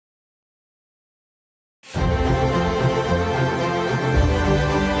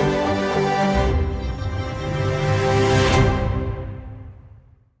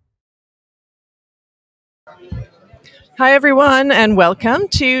Hi, everyone, and welcome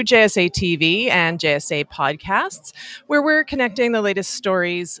to JSA TV and JSA Podcasts, where we're connecting the latest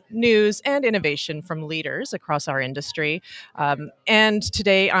stories, news, and innovation from leaders across our industry. And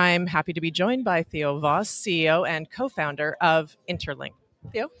today I'm happy to be joined by Theo Voss, CEO and co-founder of Inter.link.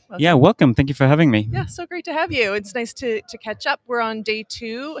 Theo, welcome. Yeah, welcome. Thank you for having me. Yeah, so great to have you. It's nice to catch up. We're on day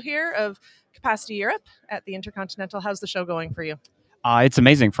 2 here of Capacity Europe at the Intercontinental. How's the show going for you? It's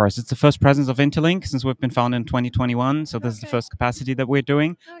amazing for us. It's the first presence of Inter.link since we've been founded in 2021. So this is the first capacity that we're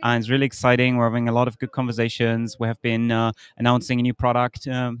doing. And it's really exciting. We're having a lot of good conversations. We have been announcing a new product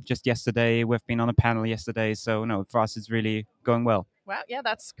just yesterday. We've been on a panel yesterday. So no, for us, it's really going well. Wow, yeah,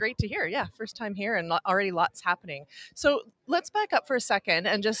 that's great to hear. Yeah, first time here and already lots happening. So let's back up for a second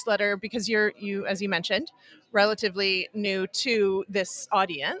and just let her, because you, as you mentioned, relatively new to this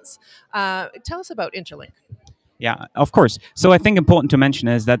audience. Tell us about Inter.link. Yeah, of course. So I think important to mention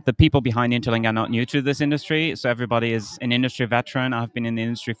is that the people behind Inter.link are not new to this industry. So everybody is an industry veteran. I've been in the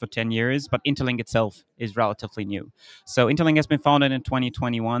industry for 10 years, but Inter.link itself is relatively new. So Inter.link has been founded in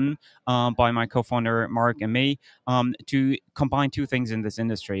 2021 by my co-founder, Mark, and me to combine two things in this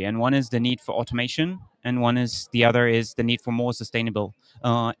industry. And one is the need for automation, and the other is the need for more sustainable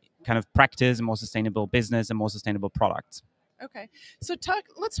kind of practice, more sustainable business, and more sustainable products. Okay, so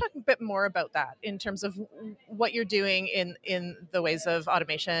let's talk a bit more about that in terms of what you're doing in the ways of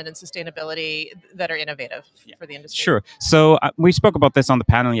automation and sustainability that are innovative for the industry. Sure. So we spoke about this on the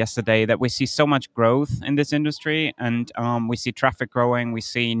panel yesterday, that we see so much growth in this industry, and we see traffic growing. We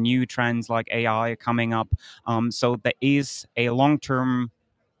see new trends like AI coming up. So there is a long-term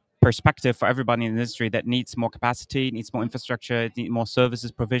perspective for everybody in the industry that needs more capacity, needs more infrastructure, needs more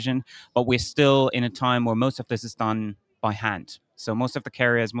services provision. But we're still in a time where most of this is done by hand. So most of the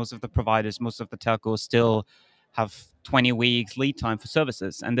carriers, most of the providers, most of the telcos still have 20 weeks lead time for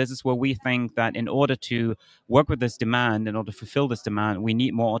services. And this is where we think that in order to work with this demand, in order to fulfill this demand, we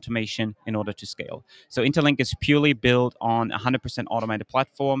need more automation in order to scale. So Inter.link is purely built on 100% automated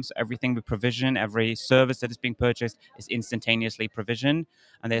platforms. Everything we provision, every service that is being purchased is instantaneously provisioned,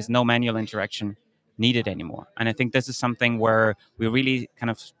 and there's no manual interaction needed anymore. And I think this is something where we really kind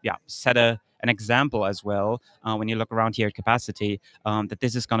of set an example as well when you look around here at Capacity, that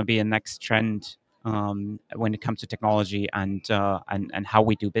this is going to be a next trend when it comes to technology and how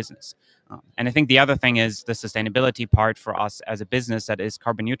we do business. And I think the other thing is the sustainability part for us as a business that is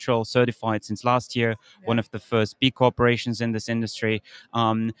carbon neutral certified since last year, one of the first B corporations in this industry,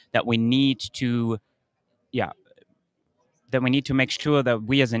 that we need to make sure that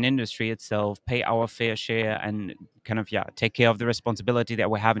we as an industry itself pay our fair share and kind of take care of the responsibility that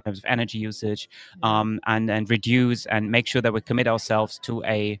we have in terms of energy usage, and reduce and make sure that we commit ourselves to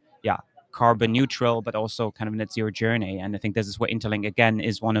a carbon neutral but also kind of net zero journey. And I think this is where Inter.link again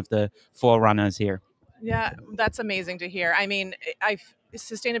is one of the forerunners here. Yeah, that's amazing to hear. I mean,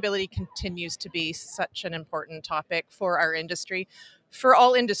 sustainability continues to be such an important topic for our industry, for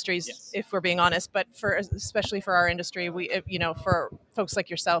all industries, if we're being honest, but especially for our industry, for folks like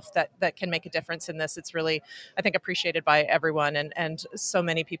yourself that can make a difference in this, it's really, I think, appreciated by everyone, and so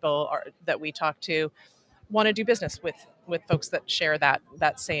many people that we talk to want to do business with folks that share that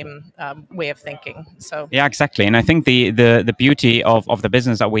same way of thinking. So yeah, exactly. And I think the beauty of the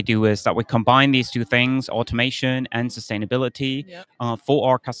business that we do is that we combine these two things, automation and sustainability, for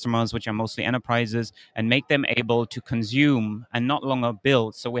our customers, which are mostly enterprises, and make them able to consume and not longer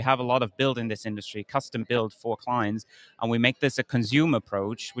build. So we have a lot of build in this industry, custom build for clients, and we make this a consume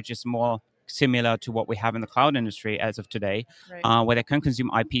approach, which is more similar to what we have in the cloud industry as of today, where they can consume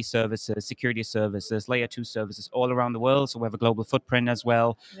IP services, security services, layer 2 services all around the world. So we have a global footprint as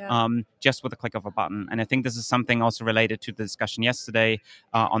well, just with a click of a button. And I think this is something also related to the discussion yesterday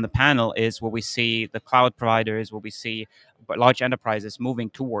on the panel, is where we see the cloud providers, where we see large enterprises moving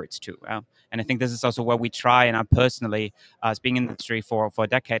towards too. And I think this is also where we try, and I personally, as being in the industry for a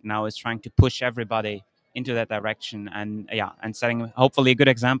decade now, is trying to push everybody into that direction, and setting hopefully a good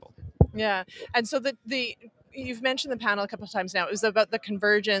example. Yeah, and so you've mentioned the panel a couple of times now. It was about the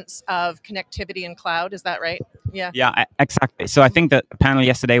convergence of connectivity and cloud. Is that right? Yeah. Yeah, exactly. So I think that the panel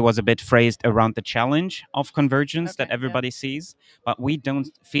yesterday was a bit phrased around the challenge of convergence that everybody sees, but we don't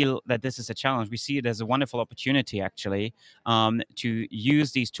feel that this is a challenge. We see it as a wonderful opportunity, actually, to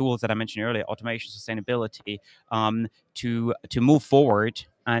use these tools that I mentioned earlier, automation, sustainability, to move forward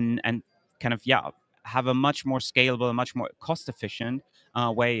and kind of have a much more scalable, much more cost-efficient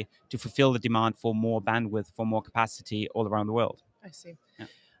way to fulfill the demand for more bandwidth, for more capacity all around the world. I see.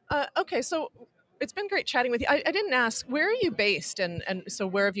 Yeah. Okay, so it's been great chatting with you. I didn't ask, where are you based, and so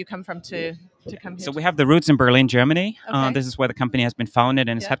where have you come from to to come here? So we have the roots in Berlin, Germany. Okay. This is where the company has been founded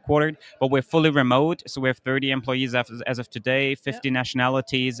and is Yeah. headquartered. But we're fully remote. So we have 30 employees as of today, 50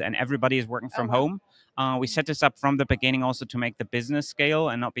 nationalities, and everybody is working from home. We set this up from the beginning also to make the business scale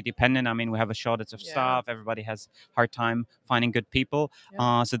and not be dependent. I mean, we have a shortage of staff. Everybody has hard time finding good people.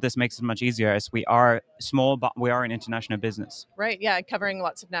 So this makes it much easier as we are small, but we are an international business. Right. Yeah. Covering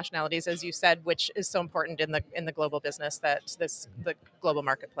lots of nationalities, as you said, which is so important in the global business, that the global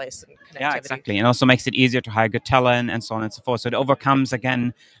marketplace and connectivity. Yeah, exactly. And also makes it easier to hire good talent and so on and so forth. So it overcomes,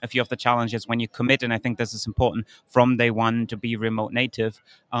 again, a few of the challenges when you commit. And I think this is important from day one to be remote native,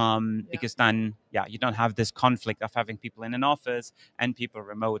 because then, you don't have this conflict of having people in an office and people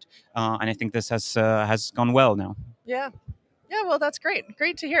remote. And I think this has gone well now. Yeah. Yeah, well, that's great.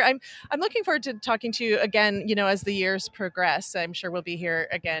 Great to hear. I'm looking forward to talking to you again, as the years progress. I'm sure we'll be here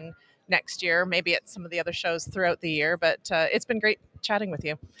again next year, maybe at some of the other shows throughout the year, but it's been great chatting with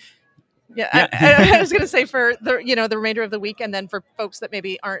you. Yeah. I was going to say, for the remainder of the week, and then for folks that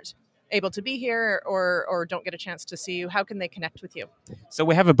maybe aren't able to be here or don't get a chance to see you, how can they connect with you? So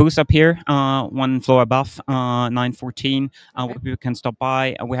we have a booth up here, one floor above, 914, where people can stop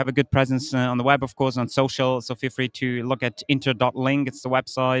by. We have a good presence on the web, of course, on social. So feel free to look at Inter.link. It's the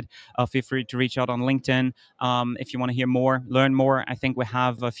website. Feel free to reach out on LinkedIn if you want to hear more, learn more. I think we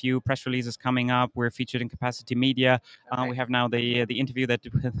have a few press releases coming up. We're featured in Capacity Media. We have now the interview that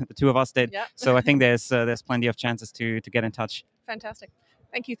the two of us did. Yeah. So I think there's plenty of chances to get in touch. Fantastic.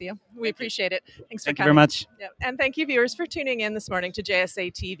 Thank you, Theo. We appreciate it. Thanks for coming. Thank you very much. Yeah. And thank you, viewers, for tuning in this morning to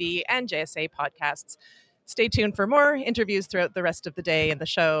JSA TV and JSA podcasts. Stay tuned for more interviews throughout the rest of the day and the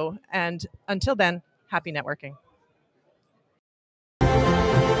show. And until then, happy networking.